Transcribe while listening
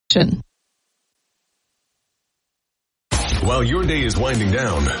While your day is winding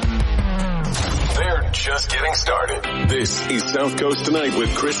down, they're just getting started. This is South Coast Tonight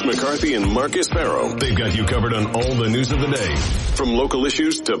with Chris McCarthy and Marcus Farrow. They've got you covered on all the news of the day, from local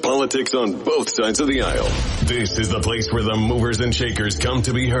issues to politics on both sides of the aisle. This is the place where the movers and shakers come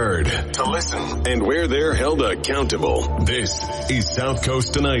to be heard, to listen, and where they're held accountable. This is South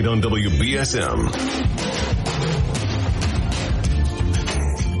Coast Tonight on WBSM.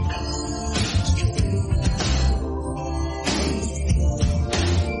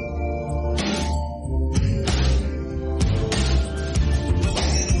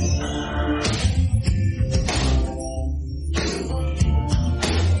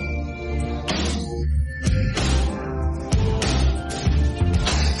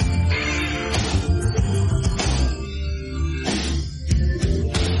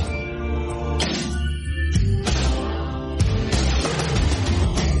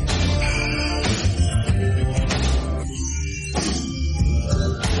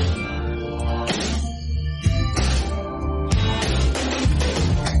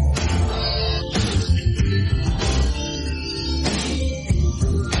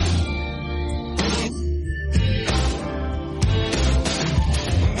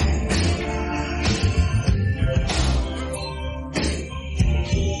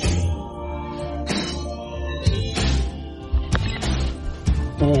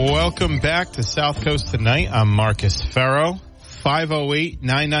 Welcome back to South Coast Tonight. I'm Marcus Farrow.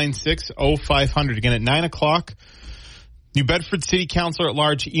 508-996-0500. Again, at 9 o'clock, New Bedford City Councilor at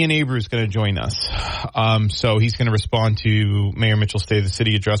Large Ian Heroux is going to join us. So he's going to respond to Mayor Mitchell's State of the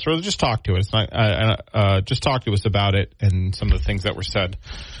City address, or just talk to us. Just talk to us about it and some of the things that were said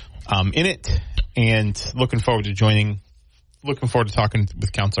in it. And looking forward to talking with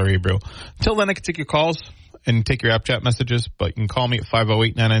Councilor Heroux. Until then, I can take your calls and take your app chat messages, but you can call me at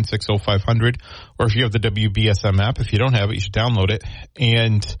 508-996-0500, or if you have the WBSM app. If you don't have it, you should download it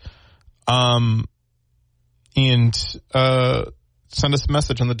and send us a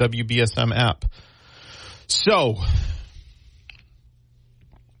message on the WBSM app. So,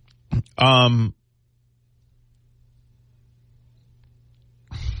 I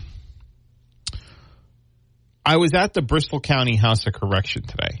was at the Bristol County House of Correction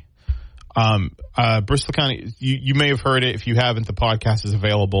today. Bristol County, you may have heard it. If you haven't, the podcast is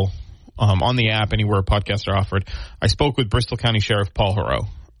available on the app anywhere podcasts are offered. I spoke with Bristol County Sheriff Paul Heroux,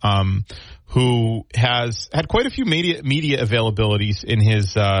 who has had quite a few media availabilities in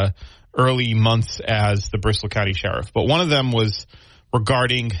his early months as the Bristol County Sheriff. But one of them was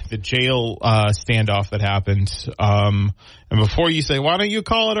regarding the jail standoff that happened. And before you say, why don't you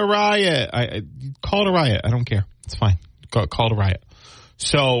call it a riot? Call it a riot. I don't care. It's fine. Call it a riot.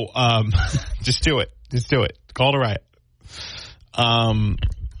 So, just do it. Just do it. Call it a riot.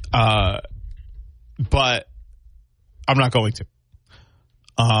 But I'm not going to.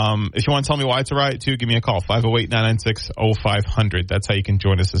 If you want to tell me why it's a riot too, give me a call. 508-996-0500. That's how you can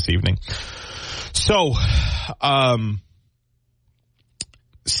join us this evening. So,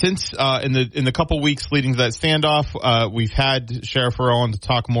 since in the couple weeks leading to that standoff, we've had Sheriff Heroux on to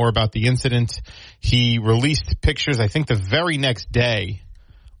talk more about the incident. He released pictures, I think, the very next day,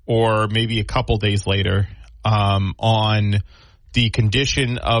 or maybe a couple days later, on the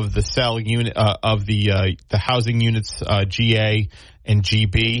condition of the cell unit of the housing units GA and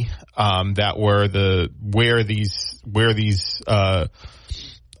GB that were where these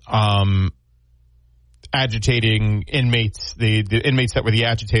agitating inmates, the inmates that were the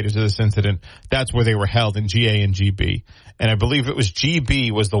agitators of this incident, that's where they were held, in GA and GB. And I believe it was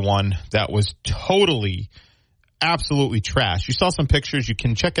GB was the one that was totally, absolutely trash. You saw some pictures. You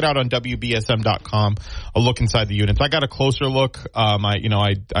can check it out on WBSM.com, a look inside the units. I got a closer look.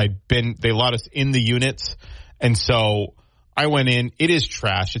 They allowed us in the units. And so I went in. It is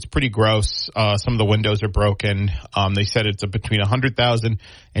trash. It's pretty gross. Some of the windows are broken. They said it's between $100,000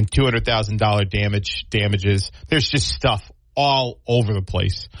 and $200,000 damages. There's just stuff all over the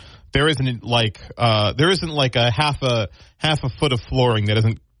place. There isn't like a half a foot of flooring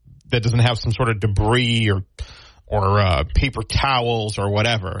that doesn't have some sort of debris or paper towels or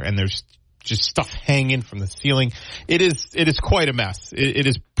whatever. And there's just stuff hanging from the ceiling. It is quite a mess. It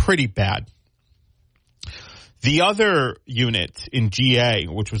is pretty bad. The other unit in GA,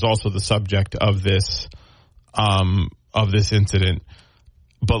 which was also the subject of this incident,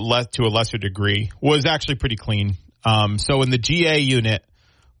 but to a lesser degree, was actually pretty clean. So in the GA unit,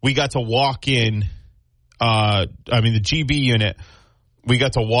 we got to walk in. The GB unit, we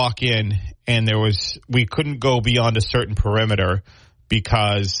got to walk in, and we couldn't go beyond a certain perimeter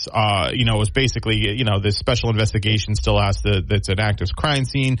because, it was basically, this special investigation still that's an active crime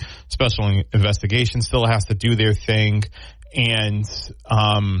scene. Special investigation still has to do their thing. And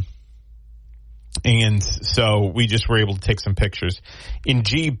so we just were able to take some pictures. In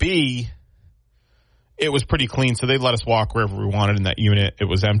GB, it was pretty clean, so they let us walk wherever we wanted in that unit. It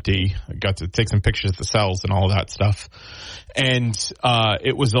was empty. I got to take some pictures of the cells and all that stuff. And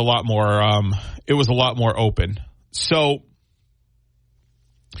it was a lot more open. So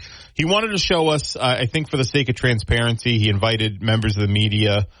he wanted to show us, I think for the sake of transparency, he invited members of the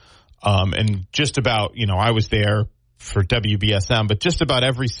media, and just about, I was there for WBSM, but just about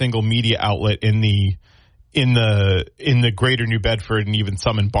every single media outlet in the greater New Bedford and even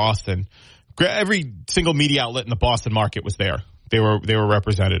some in Boston. Every single media outlet in the Boston market was there. They were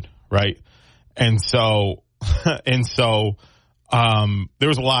represented, right? And so there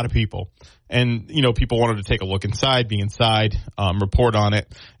was a lot of people. And, people wanted to take a look inside, be inside, report on it.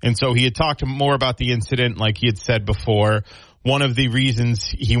 And so he had talked more about the incident, like he had said before. One of the reasons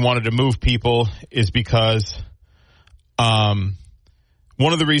he wanted to move people is because one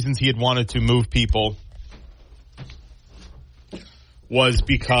of the reasons he had wanted to move people was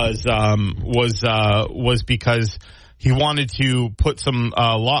because he wanted to put some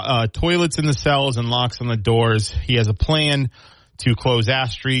toilets in the cells and locks on the doors. He has a plan to close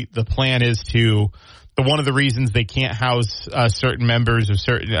Ash Street. The plan is one of the reasons they can't house certain members of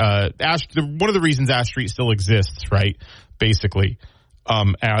certain one of the reasons Ash Street still exists, right? Basically,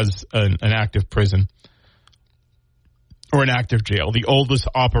 as an active prison or an active jail, the oldest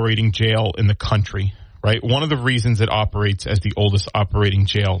operating jail in the country. Right. One of the reasons it operates as the oldest operating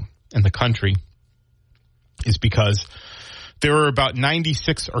jail in the country is because there are about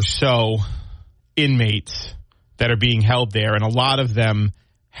 96 or so inmates that are being held there, and a lot of them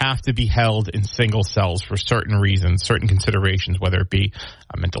have to be held in single cells for certain reasons, certain considerations, whether it be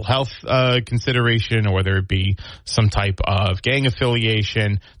a mental health consideration or whether it be some type of gang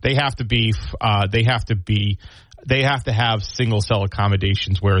affiliation. They have to have single cell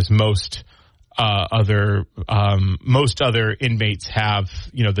accommodations, whereas most other inmates have,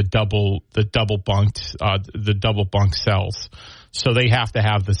 the double bunk cells. So they have to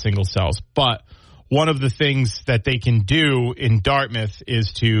have the single cells. But one of the things that they can do in Dartmouth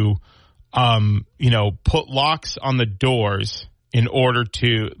is to, put locks on the doors in order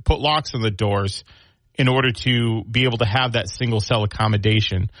to be able to have that single cell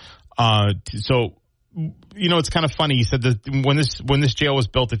accommodation. It's kind of funny. He said that when this jail was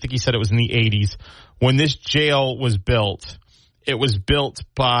built, I think he said it was in the 80s. When this jail was built, it was built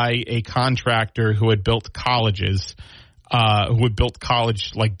by a contractor who had built colleges,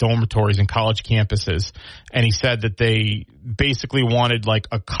 college like dormitories and college campuses. And he said that they basically wanted like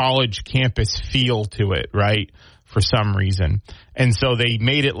a college campus feel to it, right? For some reason. And so they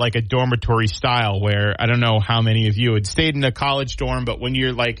made it like a dormitory style where I don't know how many of you had stayed in a college dorm, but when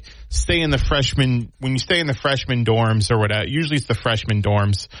you're like when you stay in the freshman dorms or whatever, usually it's the freshman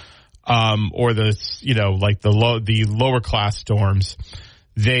dorms, or the lower class dorms.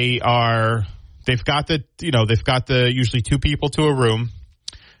 They've got the usually two people to a room,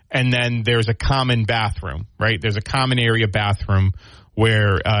 and then there's a common bathroom, right? There's a common area bathroom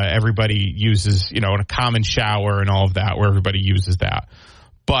where everybody uses, and a common shower and all of that, where everybody uses that.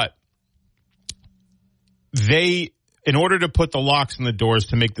 But in order to put the locks on the doors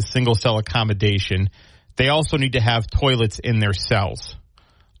to make the single cell accommodation, they also need to have toilets in their cells.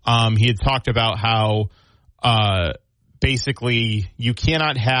 He had talked about how basically you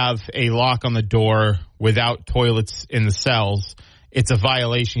cannot have a lock on the door without toilets in the cells. It's a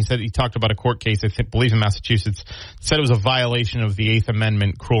violation. He talked about a court case, I believe in Massachusetts, said it was a violation of the Eighth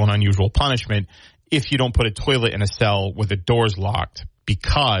Amendment, cruel and unusual punishment, if you don't put a toilet in a cell with the doors locked,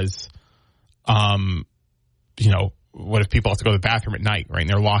 because, what if people have to go to the bathroom at night, right? And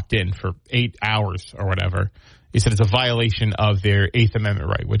they're locked in for 8 hours or whatever. He said it's a violation of their Eighth Amendment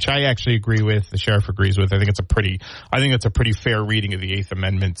right, which I actually agree with. The sheriff agrees with. I think it's a pretty fair reading of the Eighth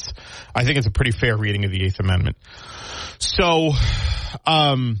Amendment. So,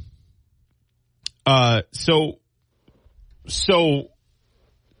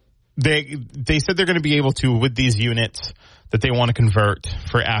 they said they're going to be able to, with these units that they want to convert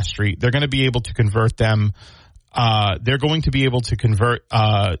for Ash Street, they're going to be able to convert them. They're going to be able to convert 2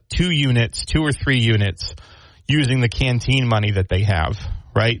 or 3 units using the canteen money that they have,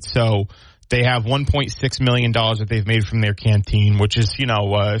 right? So they have $1.6 million that they've made from their canteen, which is,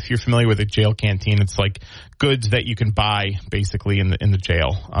 if you're familiar with a jail canteen, it's like goods that you can buy basically in the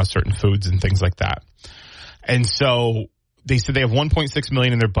jail, certain foods and things like that. And so they said they have $1.6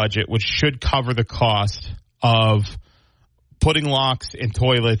 million in their budget, which should cover the cost of putting locks in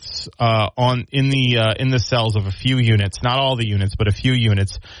toilets in the cells of a few units, not all the units, but a few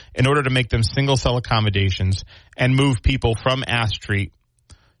units, in order to make them single cell accommodations and move people from Ash Street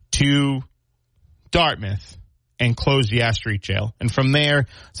to Dartmouth and close the Ash Street jail. And from there,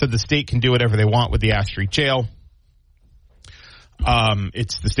 so the state can do whatever they want with the Ash Street jail.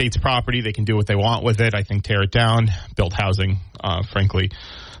 It's the state's property. They can do what they want with it. I think tear it down, build housing, frankly.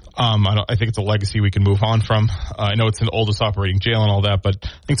 I think it's a legacy we can move on from. I know it's the oldest operating jail and all that, but I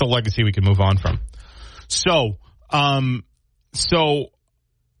think it's a legacy we can move on from.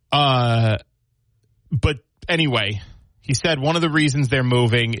 But anyway, he said one of the reasons they're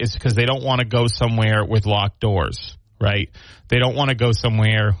moving is because they don't want to go somewhere with locked doors, right? They don't want to go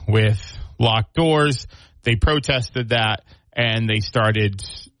somewhere with locked doors. They protested that, and they started,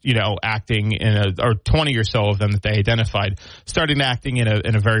 acting or 20 or so of them that they identified, started acting in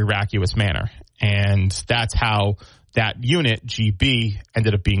a very vacuous manner. And that's how that unit, GB,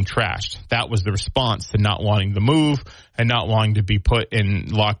 ended up being trashed. That was the response to not wanting to move and not wanting to be put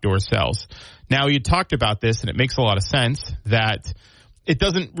in locked door cells. Now, you talked about this, and it makes a lot of sense that it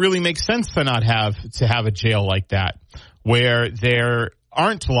doesn't really make sense to not have a jail like that where there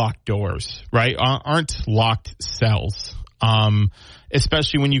aren't locked doors, right? Aren't locked cells.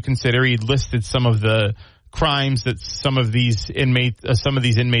 Especially when you consider he listed some of the crimes that some of these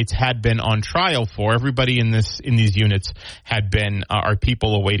inmates had been on trial for. Everybody in these units are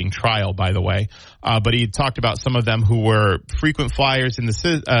people awaiting trial, by the way. But he talked about some of them who were frequent flyers in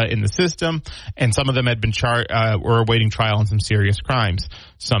the system, and some of them had been were awaiting trial on some serious crimes,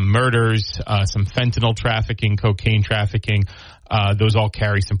 some murders, some fentanyl trafficking, cocaine trafficking. Those all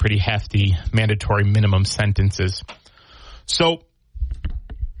carry some pretty hefty mandatory minimum sentences. So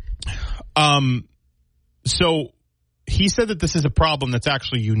he said that this is a problem that's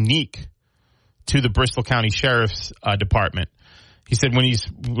actually unique to the Bristol County Sheriff's Department. He said when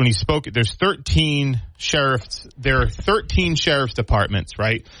he spoke, there's 13 sheriffs. There are 13 sheriff's departments,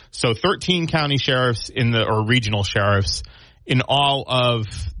 right? So 13 county sheriffs or regional sheriffs in all of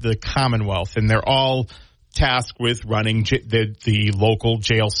the Commonwealth, and they're all tasked with running the local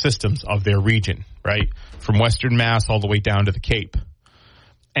jail systems of their region, right? From Western Mass all the way down to the Cape.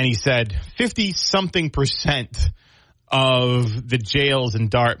 And he said 50-something% of the jails in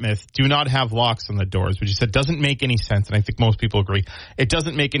Dartmouth do not have locks on the doors, which he said doesn't make any sense. And I think most people agree. It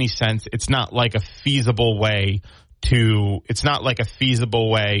doesn't make any sense. It's not like a feasible way to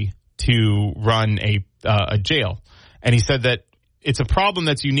run a jail. And he said that it's a problem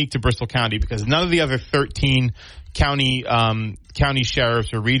that's unique to Bristol County because none of the other 13 county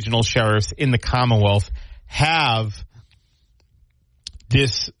sheriffs or regional sheriffs in the Commonwealth have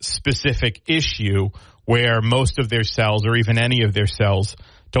this specific issue where most of their cells or even any of their cells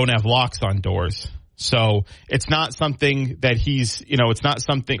don't have locks on doors. So it's not something that it's not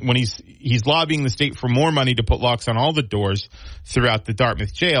something when he's lobbying the state for more money to put locks on all the doors throughout the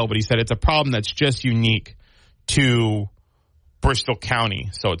Dartmouth jail. But he said it's a problem that's just unique to Bristol County.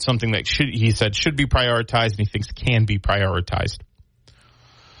 So it's something that should be prioritized, and he thinks can be prioritized.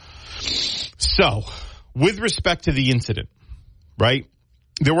 So with respect to the incident, right?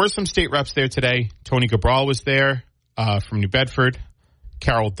 There were some state reps there today. Tony Cabral was there from New Bedford.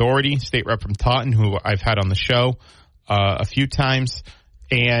 Carol Doherty, state rep from Taunton, who I've had on the show a few times.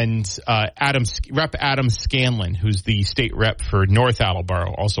 And Rep. Adam Scanlon, who's the state rep for North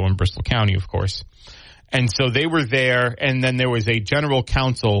Attleboro, also in Bristol County, of course. And so they were there. And then there was a general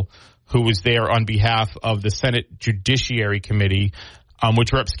counsel who was there on behalf of the Senate Judiciary Committee,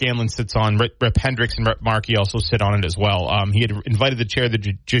 which Rep. Scanlon sits on. Rep. Hendricks and Rep. Markey also sit on it as well. He had invited the chair of the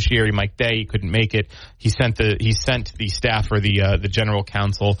Judiciary, Mike Day. He couldn't make it. He sent the staff or the general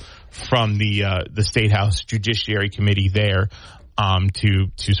counsel from the State House Judiciary Committee there to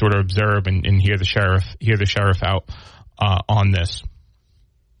sort of observe and hear the sheriff out on this.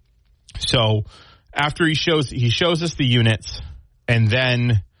 So after he shows us the units, and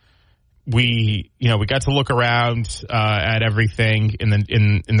then we got to look around at everything in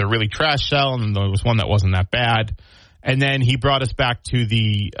the really trash cell, and there was one that wasn't that bad. And then he brought us back to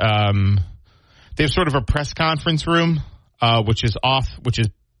they have sort of a press conference room, which is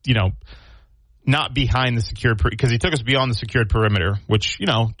not behind the secured, because he took us beyond the secured perimeter, which,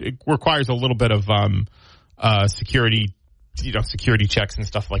 it requires a little bit of security checks and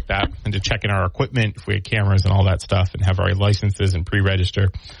stuff like that, and to check in our equipment if we had cameras and all that stuff, and have our licenses and pre-register.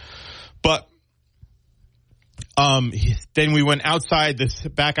 But then we went back outside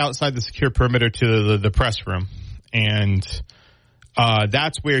the secure perimeter to the press room, and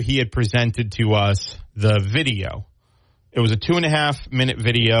that's where he had presented to us the video. It was a 2.5-minute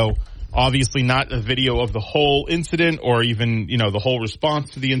video Obviously not a video of the whole incident or even, the whole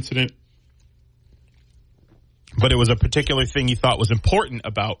response to the incident. But it was a particular thing he thought was important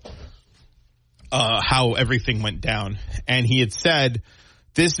about how everything went down. And he had said,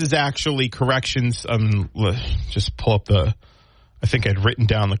 this is actually corrections. Just pull up I think I'd written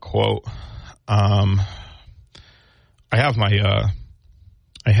down the quote. I had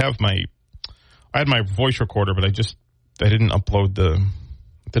my voice recorder, but I didn't upload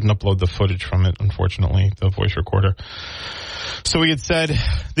the footage from it, unfortunately, the voice recorder. So he had said,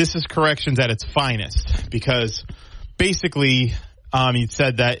 this is corrections at its finest, because basically, he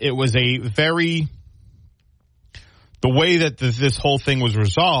said that it was the way that this whole thing was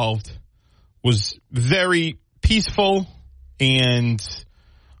resolved was very peaceful and,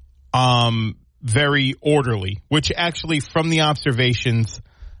 very orderly, which actually from the observations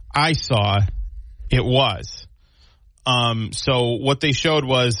I saw, it was. So what they showed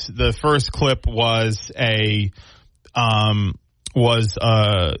was the first clip was the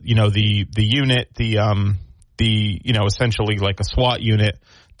unit, essentially like a SWAT unit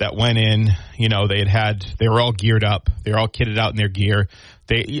that went in, they were all geared up. They were all kitted out in their gear.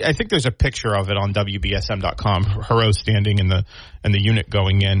 I think there's a picture of it on WBSM.com, Heroux standing and the unit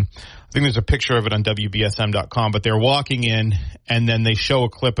going in. I think there's a picture of it on WBSM.com, but they're walking in and then they show a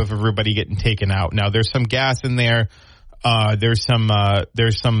clip of everybody getting taken out. Now there's some gas in there. There's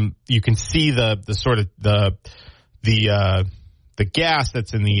some, you can see the sort of the gas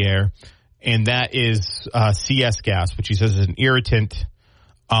that's in the air, and that is, CS gas, which he says is an irritant.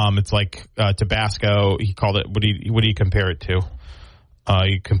 It's like, Tabasco. He called it, what do you compare it to?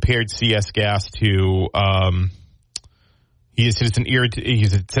 He compared CS gas to, he said it's an irritant. He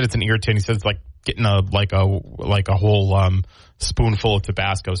said it's an irritant. He says it's like getting a whole, spoonful of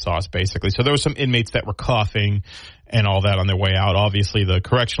Tabasco sauce, basically. So there were some inmates that were coughing and all that on their way out. Obviously, the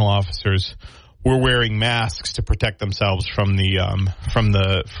correctional officers were wearing masks to protect themselves from the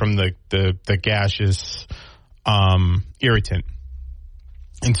gaseous irritant.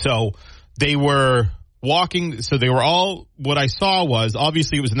 And so they were walking. So they were all. What I saw was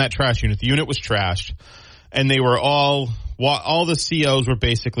obviously it was in that trash unit. The unit was trashed, and they were all the COs were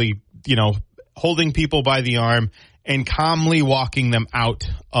basically holding people by the arm and calmly walking them out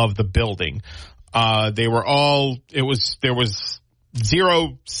of the building. They were all. There was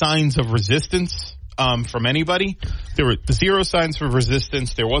zero signs of resistance from anybody. There were zero signs of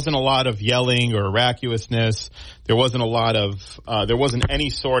resistance. There wasn't a lot of yelling or raucousness. There wasn't a lot of. There wasn't any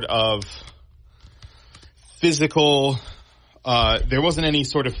sort of physical. There wasn't any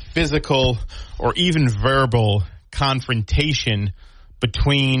sort of physical or even verbal confrontation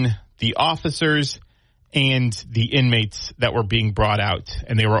between the officers and the inmates that were being brought out,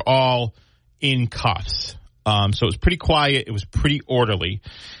 and they were all in cuffs. So it was pretty quiet. It was pretty orderly.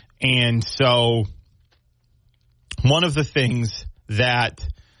 And so one of the things that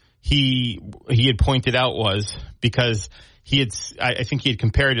he had pointed out was because I think he had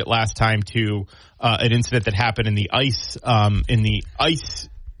compared it last time to an incident that happened in the ICE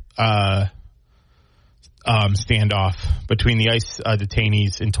standoff between the ICE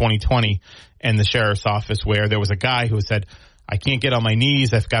detainees in 2020 and the sheriff's office, where there was a guy who said, I can't get on my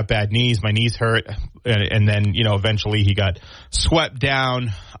knees. I've got bad knees. My knees hurt. And then, eventually he got swept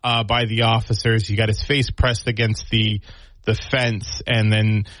down by the officers. He got his face pressed against the fence. And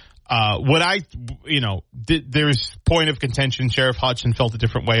then there's point of contention. Sheriff Hodgson felt a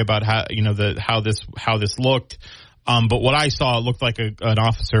different way about how this looked. But what I saw, it looked like an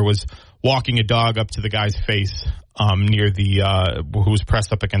officer was walking a dog up to the guy's face near who was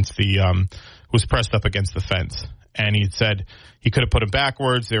pressed up against the fence. And he said he could have put him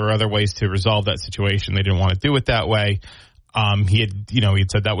backwards. There were other ways to resolve that situation. They didn't want to do it that way. He had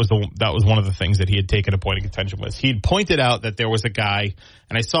said that was one of the things that he had taken a point of contention with. He had pointed out that there was a guy,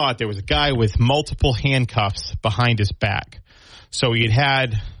 and I saw it. There was a guy with multiple handcuffs behind his back. So he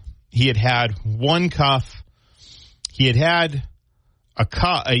had one cuff. He had a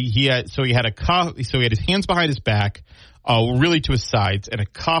cuff. He had a cuff. So he had his hands behind his back, really to his sides, and a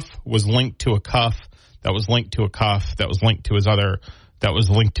cuff was linked to a cuff. That was linked to a cuff that was linked to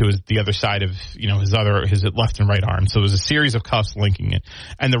the other side of, his left and right arm. So there was a series of cuffs linking it.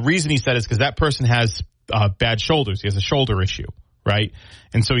 And the reason he said is because that person has bad shoulders. He has a shoulder issue, right?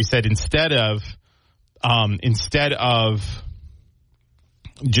 And so he said instead of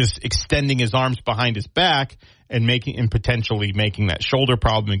just extending his arms behind his back and potentially making that shoulder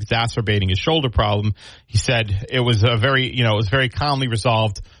problem, exacerbating his shoulder problem, he said it was very calmly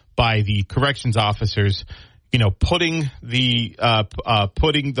resolved by the corrections officers, cuffing the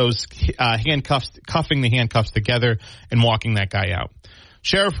handcuffs together and walking that guy out.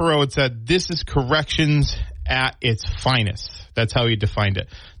 Sheriff Heroux had said, this is corrections at its finest. That's how he defined it.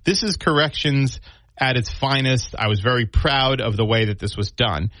 This is corrections at its finest. I was very proud of the way that this was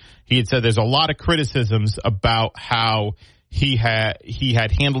done. He had said there's a lot of criticisms about how he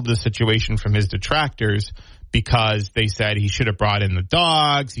had handled the situation from his detractors, because they said he should have brought in the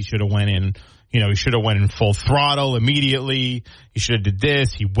dogs. He should have went in, he should have went in full throttle immediately. He should have did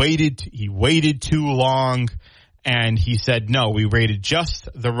this. He waited too long. And he said, no, we waited just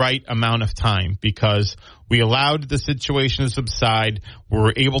the right amount of time because we allowed the situation to subside. We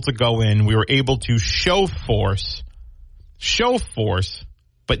were able to go in. We were able to show force,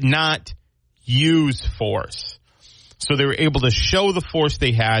 but not use force. So they were able to show the force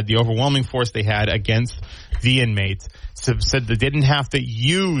they had, the overwhelming force they had against the inmates. So said they didn't have to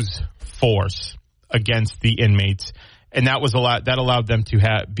use force against the inmates, and that allowed them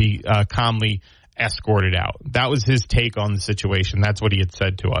to be calmly escorted out. That was his take on the situation. That's what he had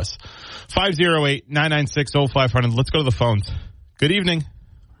said to us. 508-996-0500. Let's go to the phones. Good evening.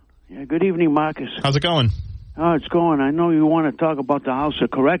 Yeah, good evening, Marcus. How's it going? Oh, it's going. I know you want to talk about the House of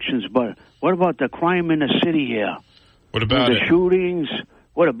Corrections, but what about the crime in the city here? What about the shootings?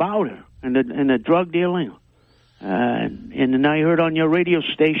 What about it? And the drug dealing? And then I heard on your radio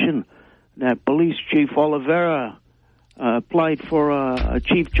station that Police Chief Oliveira applied for a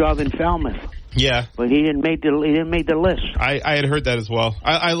chief job in Falmouth. Yeah, but he didn't make the list. I had heard that as well.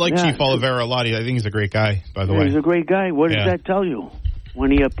 I like Chief Oliveira a lot. I think he's a great guy, by the way. He's a great guy. What does that tell you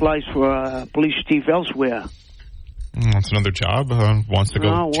when he applies for police chief elsewhere? That's another job. Wants to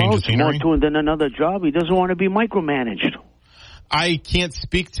go change the scenery. More to than another job. He doesn't want to be micromanaged. I can't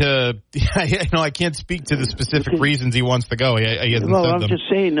speak to. I can't speak to the specific reasons he wants to go. He hasn't said them. I'm just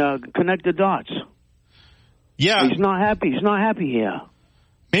saying, connect the dots. Yeah, he's not happy. He's not happy here.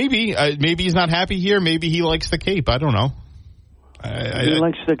 Maybe he's not happy here. Maybe he likes the Cape. I don't know. He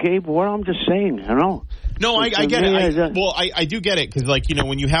likes the Cape. Well, I'm just saying. No, I get it. I do get it because,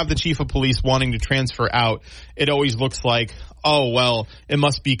 when you have the chief of police wanting to transfer out, it always looks like, it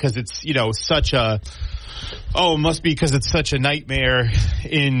must be because it's such a nightmare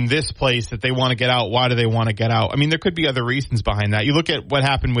in this place that they want to get out. Why do they want to get out? I mean, there could be other reasons behind that. You look at what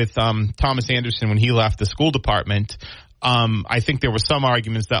happened with Thomas Anderson when he left the school department. I think there were some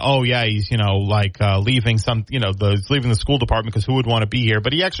arguments that, he's, leaving leaving the school department because who would want to be here?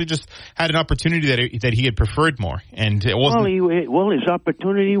 But he actually just had an opportunity that he had preferred more. And it wasn't. His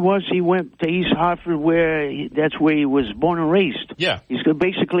opportunity was he went to East Hartford that's where he was born and raised. Yeah. He's going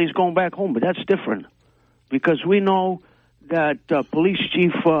back home, but that's different because we know that police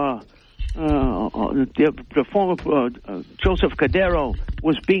chief, the former Joseph Cadero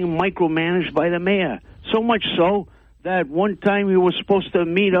was being micromanaged by the mayor. So much so that one time we were supposed to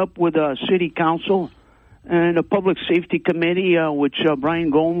meet up with a city council and a public safety committee, which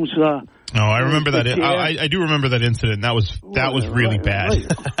Brian Gomes. I remember that. I do remember that incident. That was really bad.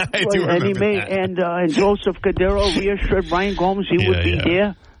 I do remember that. And Joseph Cadero reassured Brian Gomes he would be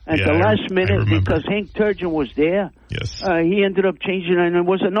there at the last minute because Hank Turgeon was there. Yes. He ended up changing and it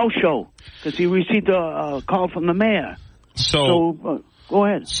was a no-show because he received a call from the mayor. So go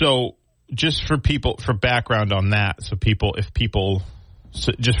ahead. So. Just for background on that, just for people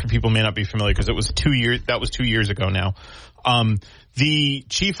may not be familiar, because it was 2 years. That was 2 years ago now. The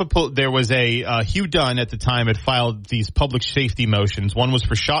chief of there was a Hugh Dunn at the time had filed these public safety motions. One was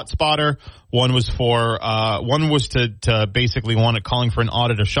for ShotSpotter. One was to basically calling for an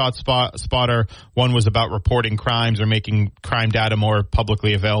audit of ShotSpotter. One was about reporting crimes or making crime data more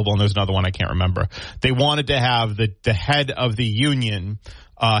publicly available. And there's another one I can't remember. They wanted to have the head of the union.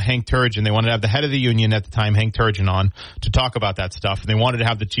 Hank Turgeon. They wanted to have the head of the union at the time, Hank Turgeon, on to talk about that stuff. And they wanted to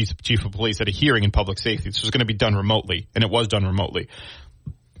have the chief of police at a hearing in public safety. This was going to be done remotely, and it was done remotely.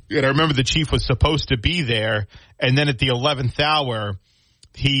 And I remember the chief was supposed to be there, and then at the 11th hour,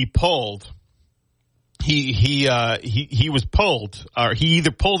 he pulled. He was pulled, or he either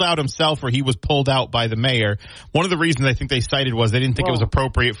pulled out himself or he was pulled out by the mayor. One of the reasons I think they cited was they didn't think it was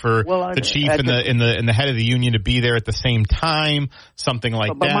appropriate for the chief and the head of the union to be there at the same time, something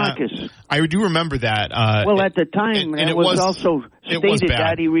like that. Marcus, I do remember that. At the time, it was also stated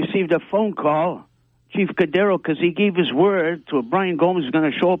that he received a phone call, Chief Cadero, because he gave his word to Brian Gomes is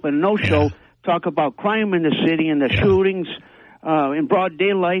going to show up in no-show, talk about crime in the city and the shootings in broad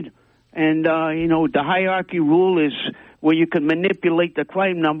daylight. And, the hierarchy rule is where you can manipulate the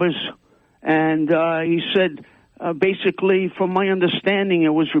crime numbers. And he said, basically, from my understanding, it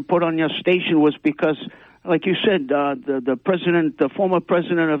was reported on your station was because, like you said, the former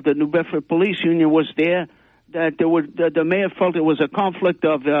president of the New Bedford Police Union was there. that the mayor felt it was a conflict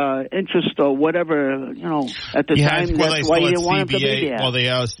of interest or whatever, at the time. That's why he didn't want him to be there. Well, they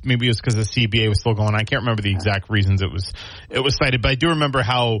asked, maybe it was because the CBA was still going on. I can't remember the exact reasons it was cited, but I do remember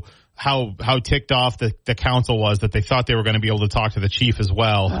how ticked off the council was that they thought they were going to be able to talk to the chief as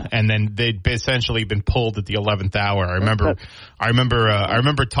well, and then they'd essentially been pulled at the 11th hour. I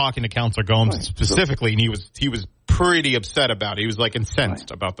remember talking to Councillor Gomes specifically, and he was pretty upset about it. He was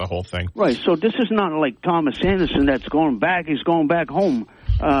incensed about the whole thing. Right. So this is not like Thomas Anderson that's going back. He's going back home.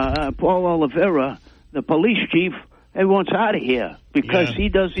 Paul Oliveira, the police chief, he wants out of here because he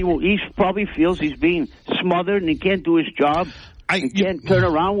probably feels he's being smothered and he can't do his job. He can't turn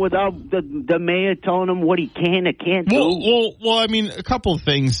around without the mayor telling him what he can and can't do. Well, I mean, a couple of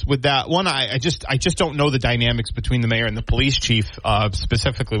things with that. One, I just don't know the dynamics between the mayor and the police chief,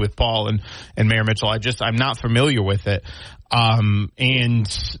 specifically with Paul and Mayor Mitchell. I'm not familiar with it.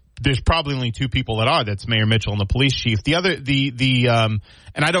 And there's probably only two people that are. That's Mayor Mitchell and the police chief. The other,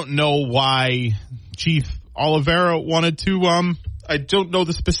 and I don't know why Chief Oliveira wanted to, I don't know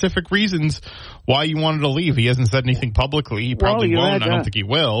the specific reasons why you wanted to leave. He hasn't said anything publicly. He probably won't. I don't think he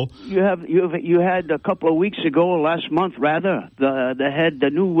will. You had a couple of weeks ago, last month rather, the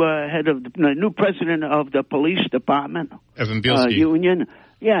new president of the police department, Evan Bielski. Union.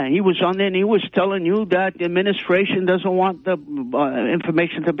 Yeah, he was on there and he was telling you that the administration doesn't want the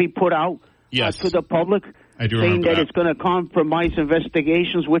information to be put out to the public. I do saying that that it's going to compromise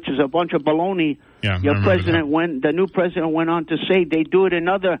investigations, which is a bunch of baloney. Yeah, the new president went on to say they do it in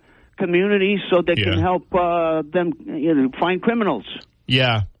other communities so they can help them find criminals.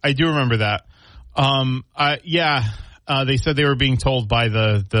 Yeah, I do remember that. They said they were being told by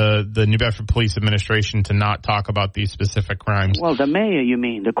the New Bedford Police Administration to not talk about these specific crimes. Well, the mayor, you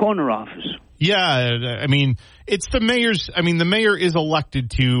mean, the corner office. Yeah, I mean, it's the mayor's. I mean, the mayor is elected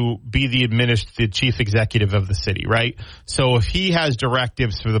to be the chief executive of the city, right? So if he has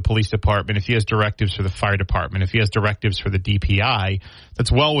directives for the police department, if he has directives for the fire department, if he has directives for the DPI,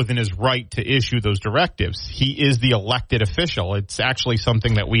 that's well within his right to issue those directives. He is the elected official. It's actually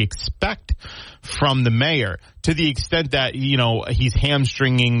something that we expect from the mayor, to the extent that, he's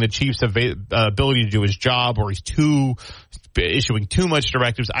hamstringing the chief's ability to do his job, or he's issuing too much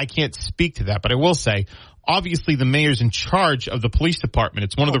directives. I can't speak to that, but I will say, obviously, the mayor's in charge of the police department.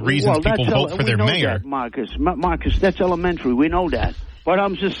 It's one of the reasons people vote for their mayor. That, Marcus, that's elementary. We know that. But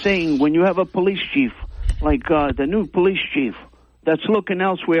I'm just saying, when you have a police chief, like the new police chief, that's looking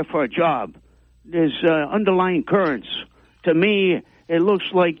elsewhere for a job, there's underlying currents. To me, it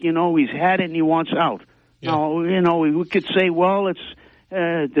looks like, he's had it and he wants out. Yeah. Now, we could say, well, it's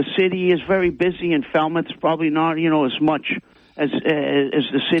the city is very busy in Falmouth. It's probably not, as much as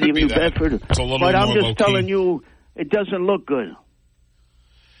the city of New Bedford. But I'm just telling you, it doesn't look good.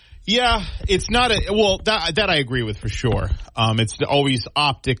 Yeah, it's not that I agree with for sure. It's always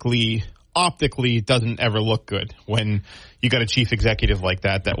optically it doesn't ever look good when you got a chief executive like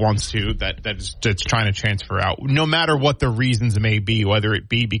that wants to, that's trying to transfer out, no matter what the reasons may be, whether it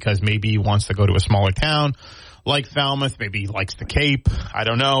be because maybe he wants to go to a smaller town like Falmouth, maybe he likes the Cape, I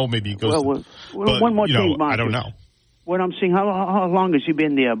don't know, maybe he goes one more thing, Marcus. I don't know. What I'm saying, how long has he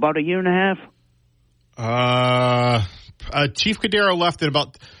been there? About a year and a half? Chief Cadero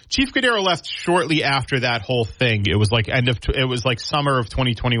left shortly after that whole thing. It was like summer of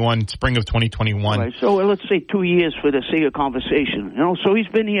 2021, spring of 2021. All right, so let's say 2 years for the sake of conversation. So he's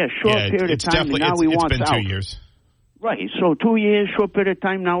been here a short period of time, and now he wants out. It's been 2 years. Right, so 2 years, short period of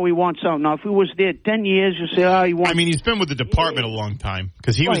time, now he wants out. Now, if he was there 10 years, you say, he wants... I mean, he's been with the department a long time,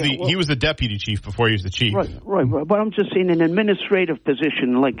 because he was the deputy chief before he was the chief. Right. But I'm just saying an administrative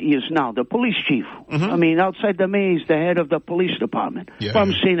position like he is now, the police chief. Mm-hmm. I mean, outside the mayor, he's the head of the police department. Yeah. But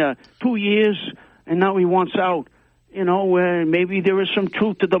I'm saying 2 years, and now he wants out. Maybe there is some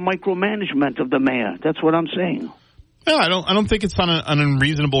truth to the micromanagement of the mayor. That's what I'm saying. No, I don't think it's an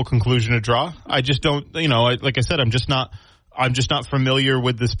unreasonable conclusion to draw. I just don't, like I said, I'm just not familiar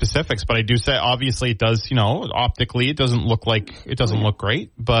with the specifics, but I do say obviously it does, optically it doesn't look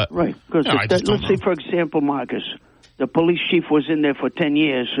great, but right. Because let's say, for example, Marcus, the police chief was in there for 10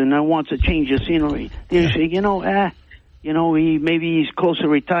 years and now wants to change the scenery. They say, maybe he's close to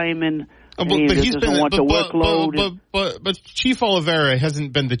retirement. But Chief Oliveira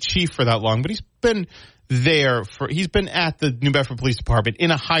hasn't been the chief for that long, but he's been he's been at the New Bedford Police Department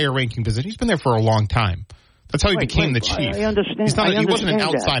in a higher ranking position. He's been there for a long time. That's how he became the chief. I understand. He wasn't an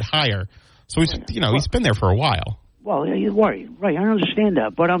outside hire. So he's been there for a while. Well, you're right. I understand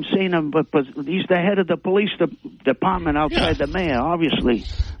that. But I'm saying, but he's the head of the police department outside the mayor, obviously.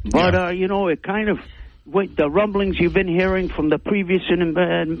 But, it kind of, the rumblings you've been hearing from the previous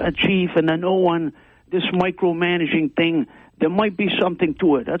chief and the new one, this micromanaging thing, there might be something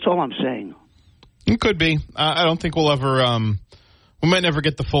to it. That's all I'm saying. It could be. I don't think we'll ever. We might never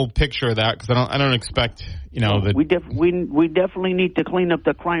get the full picture of that because I don't expect that. We definitely need to clean up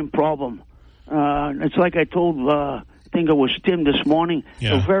the crime problem. It's like I told. I think it was Tim this morning.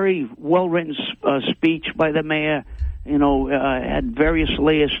 Yeah. A very well written speech by the mayor. Had various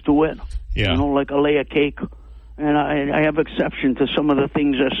layers to it. Yeah. Like a layer cake. And I have exception to some of the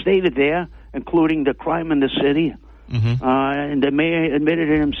things that are stated there, including the crime in the city. Mm-hmm. And the mayor admitted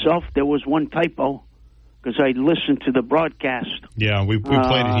it himself. There was one typo because I listened to the broadcast. Yeah, we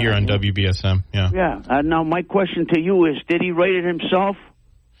played it here on WBSM. Yeah. Yeah. Now my question to you is: did he write it himself,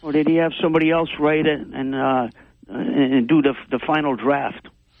 or did he have somebody else write it and do the final draft?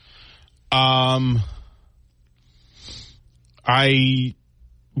 The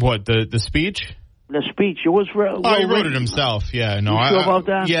speech? The speech. It was well he wrote it himself. Yeah. No. You sure about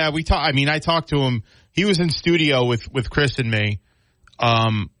that? Yeah. I talked to him. He was in studio with Chris and me.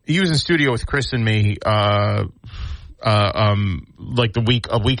 He was in studio with Chris and me, like a week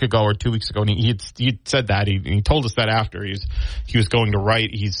ago or 2 weeks ago. And he said that he told us that after he was going to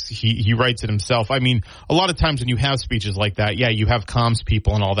write. He writes it himself. I mean, a lot of times when you have speeches like that, yeah, you have comms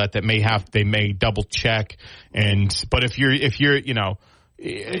people and all that they may double check. But if you're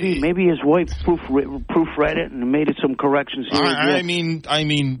Maybe his wife proofread it and made it some corrections. I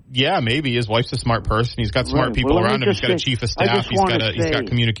mean, yeah, maybe his wife's a smart person. He's got smart people around him. He's got a chief of staff. He's got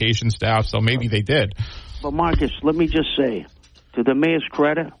communication staff. So maybe they did. But Marcus, let me just say, to the mayor's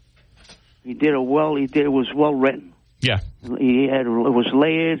credit, he did it well. It was well written. Yeah, it was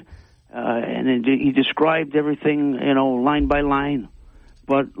layered, and he described everything, line by line.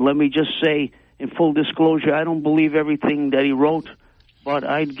 But let me just say, in full disclosure, I don't believe everything that he wrote. But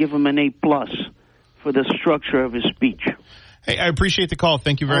I'd give him an A+ for the structure of his speech. Hey, I appreciate the call.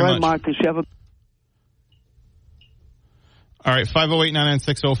 Thank you very much. All right, Marcus, you have a... All right,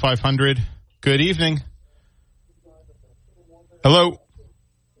 508-996-0500. Good evening. Hello.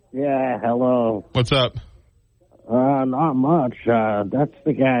 Yeah, hello. What's up? Not much. That's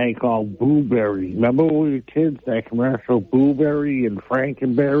the guy called Blueberry. Remember when we were kids, that commercial Blueberry and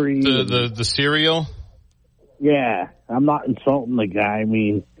Frankenberry? The cereal? Yeah, I'm not insulting the guy. I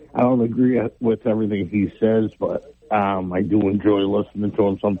mean, I don't agree with everything he says, but I do enjoy listening to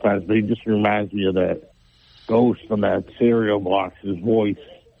him sometimes. But he just reminds me of that ghost on that cereal box, his voice.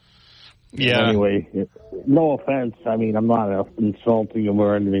 Yeah. Anyway, no offense. I mean, I'm not insulting him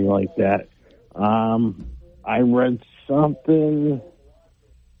or anything like that. I read something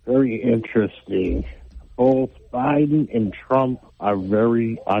very interesting. Both Biden and Trump are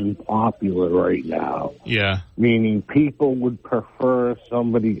very unpopular right now. Yeah. Meaning people would prefer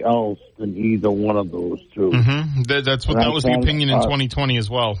somebody else than either one of those two. Mm-hmm. That was the opinion in 2020 as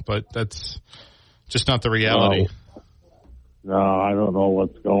well, but that's just not the reality. No, I don't know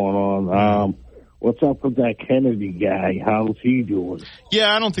what's going on. What's up with that Kennedy guy? How's he doing?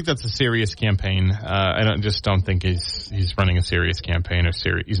 Yeah, I don't think that's a serious campaign. I don't think he's running a serious campaign or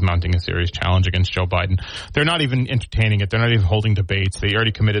he's mounting a serious challenge against Joe Biden. They're not even entertaining it. They're not even holding debates. They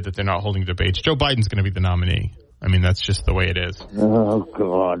already committed that they're not holding debates. Joe Biden's going to be the nominee. I mean, that's just the way it is. Oh,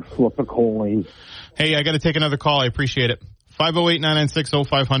 God. Flip a coin. Hey, I got to take another call. I appreciate it.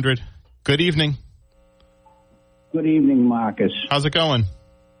 508-996-0500. Good evening. Good evening, Marcus. How's it going?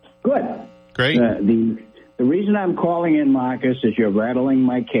 Good. Great. The reason I'm calling in, Marcus, is you're rattling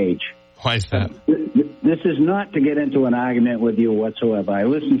my cage. Why is that? This is not to get into an argument with you whatsoever. I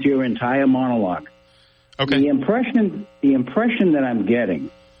listened to your entire monologue. Okay. The impression that I'm getting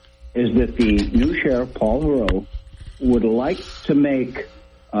is that the new sheriff, Paul Heroux, would like to make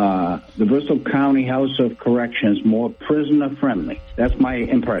the Bristol County House of Corrections more prisoner-friendly. That's my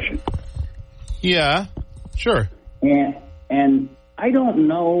impression. Yeah, sure. And I don't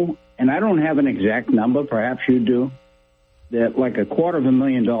know, and I don't have an exact number, perhaps you do, that like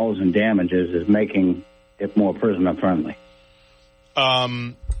 $250,000 in damages is making it more prisoner-friendly.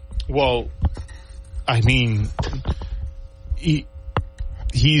 Well, I mean, these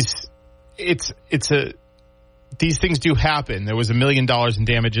things do happen. There was $1 million in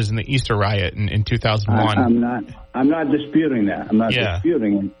damages in the Easter riot in 2001. I'm not disputing that. I'm not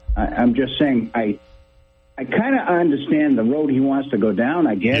disputing it. I'm just saying I kind of understand the road he wants to go down.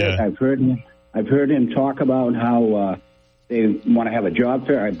 I get it. I've heard him talk about how they want to have a job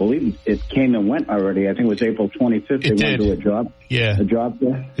fair. I believe it came and went already. I think it was April 25th. They want to do a job. Yeah, a job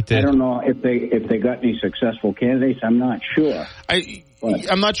fair. It did. I don't know if they got any successful candidates. I'm not sure.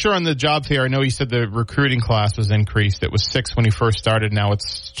 I'm not sure on the job fair. I know he said the recruiting class was increased. It was 6 when he first started. Now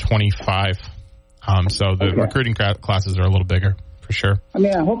it's 25. So the recruiting classes are a little bigger, for for sure. I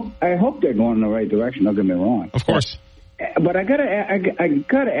mean, I hope they're going in the right direction. Don't get me wrong. Of course. But I gotta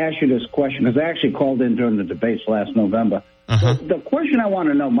ask you this question, because I actually called in during the debates last November. Uh-huh. The question I want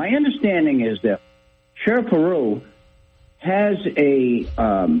to know, my understanding is that Sheriff Heroux has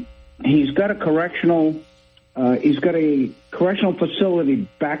he's got a correctional facility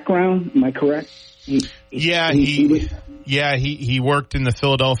background. Am I correct? He worked in the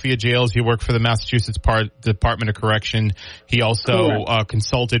Philadelphia jails. He worked for the Massachusetts Department of Correction. He also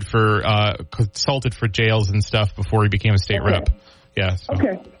consulted for jails and stuff before he became a state rep. Yeah. So.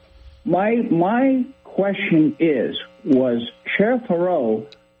 Okay. My question is: was Sheriff Heroux,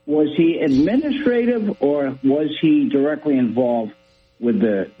 was he administrative or was he directly involved with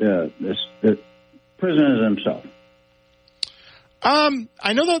the prisoners themselves?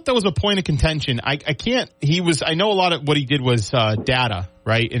 I know that was a point of contention. I know a lot of what he did was data,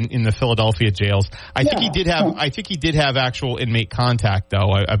 right, in the Philadelphia jails. I think he did have actual inmate contact,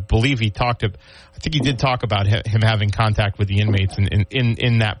 though. I believe he talked about him having contact with the inmates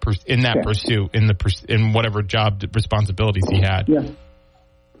in that pursuit, in whatever job responsibilities he had. Yeah.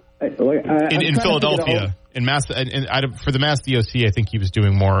 In Philadelphia, for the Mass DOC, I think he was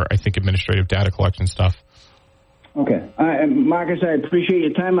doing more, administrative data collection stuff. Okay. Marcus, I appreciate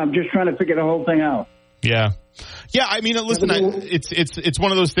your time. I'm just trying to figure the whole thing out. Yeah. I mean, listen, it's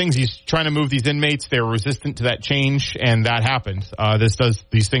one of those things. He's trying to move these inmates. They're resistant to that change, and that happens.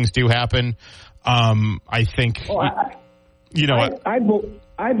 These things do happen. I think, I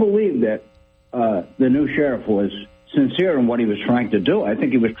believe that the new sheriff was sincere in what he was trying to do. I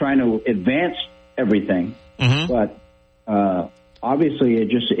think he was trying to advance everything, but obviously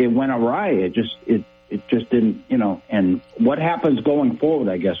it went awry. It just didn't, and what happens going forward,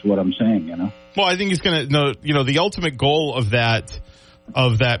 I guess what I'm saying, Well, I think he's going to, the ultimate goal of that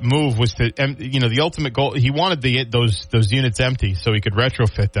move was to, the ultimate goal, he wanted those units empty so he could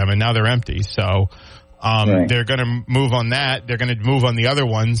retrofit them, and now they're empty. So, they're going to move on that. They're going to move on the other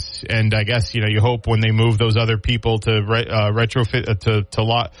ones. And I guess, you hope when they move those other people to retrofit, to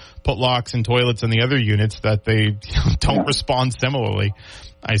put locks and toilets in the other units that they don't respond similarly,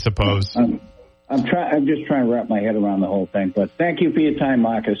 I suppose. I'm just trying to wrap my head around the whole thing, but thank you for your time,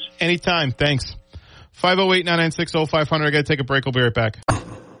 Marcus. Anytime. Thanks. 508-996-0500. I got to take a break. We'll be right back.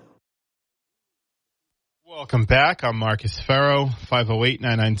 Welcome back. I'm Marcus Farrow.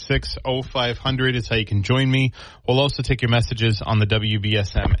 508-996-0500 is how you can join me. We'll also take your messages on the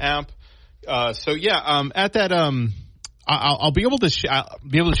WBSM app. At that, I'll be able to share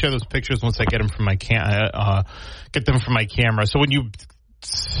those pictures once I get them from my camera. So when you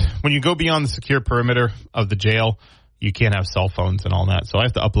go beyond the secure perimeter of the jail, you can't have cell phones and all that. So I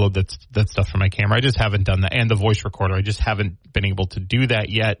have to upload that stuff from my camera. I just haven't done that. And the voice recorder. I just haven't been able to do that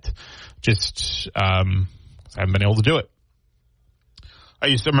yet. I haven't been able to do it. I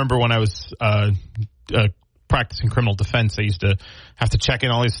used to remember when I was practicing criminal defense, I used to have to check in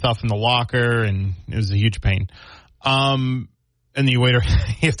all this stuff in the locker, and it was a huge pain. And you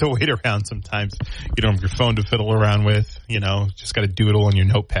have to wait around sometimes. You don't have your phone to fiddle around with, just got to doodle on your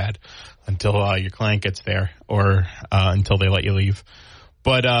notepad until your client gets there or until they let you leave.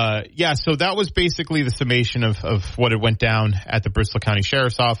 But, so that was basically the summation of what had went down at the Bristol County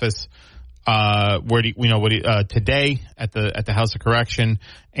Sheriff's Office. Today at the House of Correction,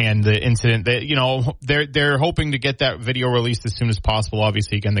 and the incident that, they're hoping to get that video released as soon as possible.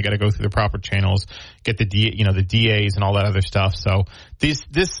 Obviously, again, they got to go through the proper channels, get the DAs and all that other stuff. So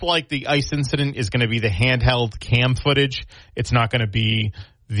this like the ICE incident is going to be the handheld cam footage. It's the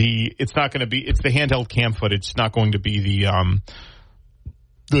handheld cam footage. It's not going to be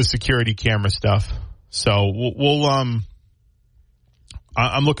the security camera stuff. So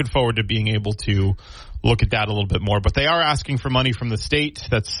I'm looking forward to being able to look at that a little bit more. But they are asking for money from the state.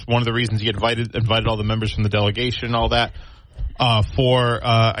 That's one of the reasons he invited all the members from the delegation and all that for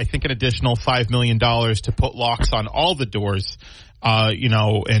I think an additional $5 million to put locks on all the doors,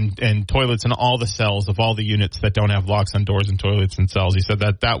 and toilets in all the cells of all the units that don't have locks on doors and toilets and cells. He said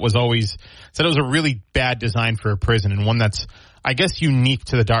that was it was a really bad design for a prison, and one that's, I guess, unique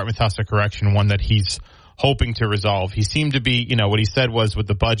to the Dartmouth House of Correction, one that he's hoping to resolve. He seemed to be, what he said was with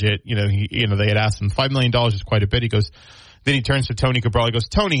the budget, they had asked him $5 million is quite a bit. He goes, then he turns to Tony Cabral. He goes,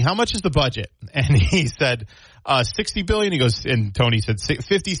 Tony, how much is the budget? And he said, $60 billion. He goes, and Tony said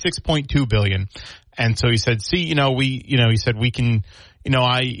 $56.2 billion. And so he said, he said, we can,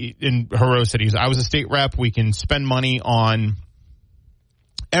 and Heroux said, I was a state rep. We can spend money on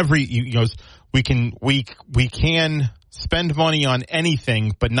we can spend money on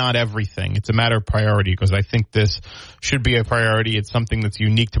anything, but not everything. It's a matter of priority, because I think this should be a priority. It's something that's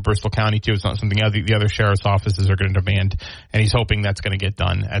unique to Bristol County, too. It's not something the other sheriff's offices are going to demand, and he's hoping that's going to get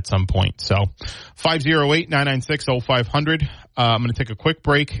done at some point. So 508-996-0500. I'm going to take a quick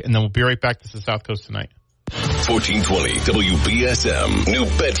break, and then we'll be right back. This is South Coast Tonight. 1420 WBSM, New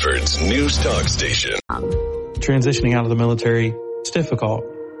Bedford's News Talk Station. Transitioning out of the military, it's difficult.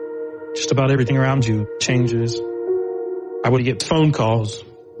 Just about everything around you changes. I would get phone calls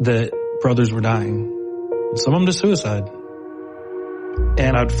that brothers were dying, some of them to suicide.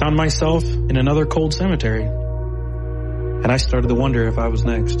 And I'd found myself in another cold cemetery. And I started to wonder if I was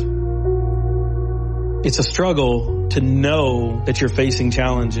next. It's a struggle to know that you're facing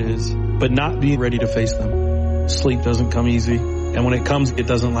challenges, but not be ready to face them. Sleep doesn't come easy. And when it comes, it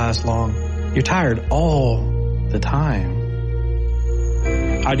doesn't last long. You're tired all the time.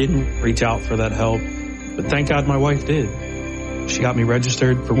 I didn't reach out for that help, but thank God my wife did. She got me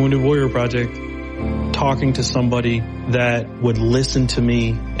registered for Wounded Warrior Project. Talking to somebody that would listen to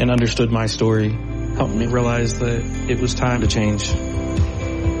me and understood my story helped me realize that it was time to change.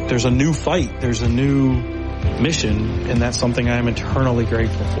 There's a new fight. There's a new mission, and that's something I am eternally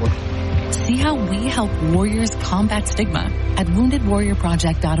grateful for. See how we help warriors combat stigma at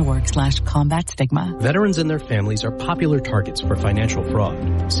woundedwarriorproject.org/combat stigma. Veterans and their families are popular targets for financial fraud.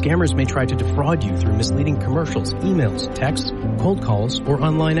 Scammers may try to defraud you through misleading commercials, emails, texts, cold calls, or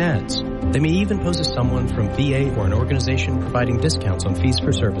online ads. They may even pose as someone from VA or an organization providing discounts on fees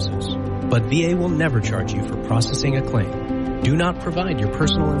for services. But VA will never charge you for processing a claim. Do not provide your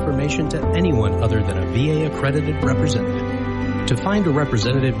personal information to anyone other than a VA-accredited representative. To find a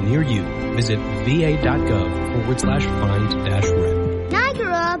representative near you, visit va.gov/find-rep. When I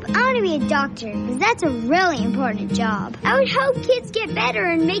grow up, I want to be a doctor, because that's a really important job. I would help kids get better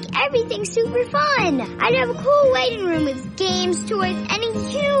and make everything super fun. I'd have a cool waiting room with games, toys, and a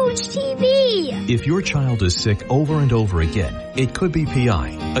huge TV. If your child is sick over and over again, it could be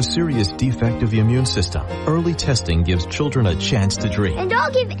PI, a serious defect of the immune system. Early testing gives children a chance to dream. And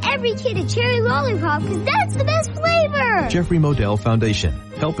I'll give every kid a cherry lollipop, because that's the best flavor. Jeffrey Modell Foundation,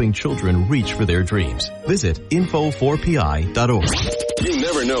 helping children reach for their dreams. Visit info4pi.org. You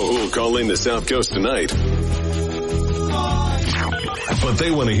never know who will call in to South Coast Tonight. But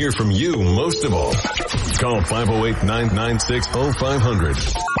they want to hear from you most of all. Call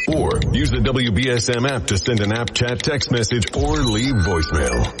 508-996-0500. Or use the WBSM app to send an app chat text message or leave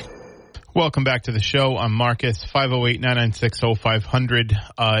voicemail. Welcome back to the show. I'm Marcus.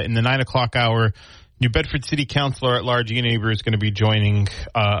 508-996-0500. In the 9 o'clock hour, New Bedford City Councilor at Large Ian Heroux is going to be joining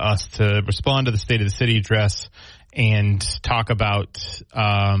us to respond to the State of the City address and talk about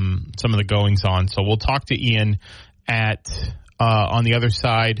some of the goings on. So we'll talk to Ian at on the other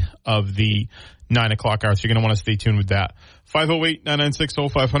side of the 9 o'clock hour. So you're going to want to stay tuned with that.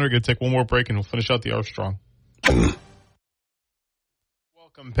 508-996-0500. Going to take one more break and we'll finish out the hour strong.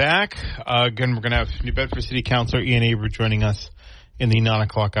 Welcome back. Again, we're going to have New Bedford City Councilor Ian Heroux joining us in the 9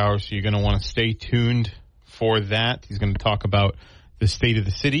 o'clock hour. So you're going to want to stay tuned for that. He's going to talk about the state of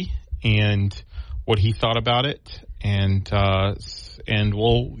the city and what he thought about it, and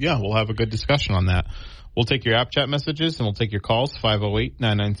we'll have a good discussion on that. We'll take your app chat messages and we'll take your calls,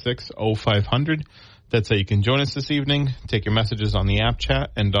 508-996-0500. That's how you can join us this evening. Take your messages on the app chat,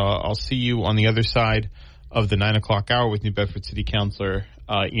 and I'll see you on the other side of the 9 o'clock hour with New Bedford City Councilor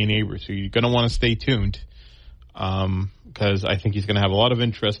Ian Heroux. So you're going to want to stay tuned because I think he's going to have a lot of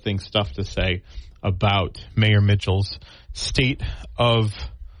interesting stuff to say about Mayor Mitchell's State of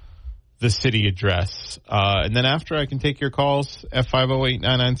the City address. And then after, I can take your calls at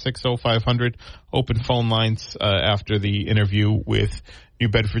 508-996-0500. Open phone lines after the interview with New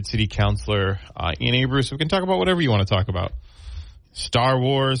Bedford City Councilor Ian Heroux. So we can talk about whatever you want to talk about. Star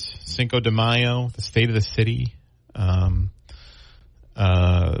Wars, Cinco de Mayo, the state of the city, the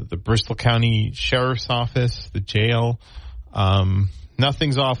Bristol County Sheriff's Office, the jail.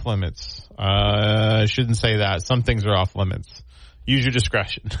 Nothing's off limits. I shouldn't say that. Some things are off limits. Use your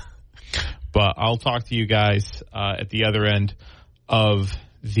discretion. But I'll talk to you guys at the other end of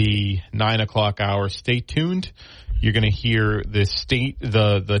the 9 o'clock hour. Stay tuned. You're going to hear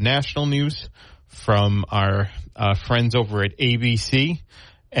the national news from our friends over at ABC,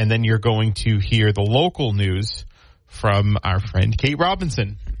 and then you're going to hear the local news from our friend Kate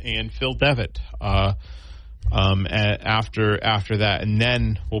Robinson and Phil Devitt after that, and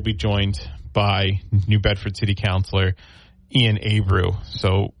then we'll be joined by New Bedford City Councilor Ian Heroux.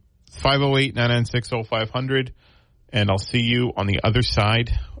 So 508-996-0500, and I'll see you on the other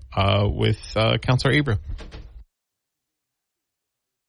side with Councilor Heroux.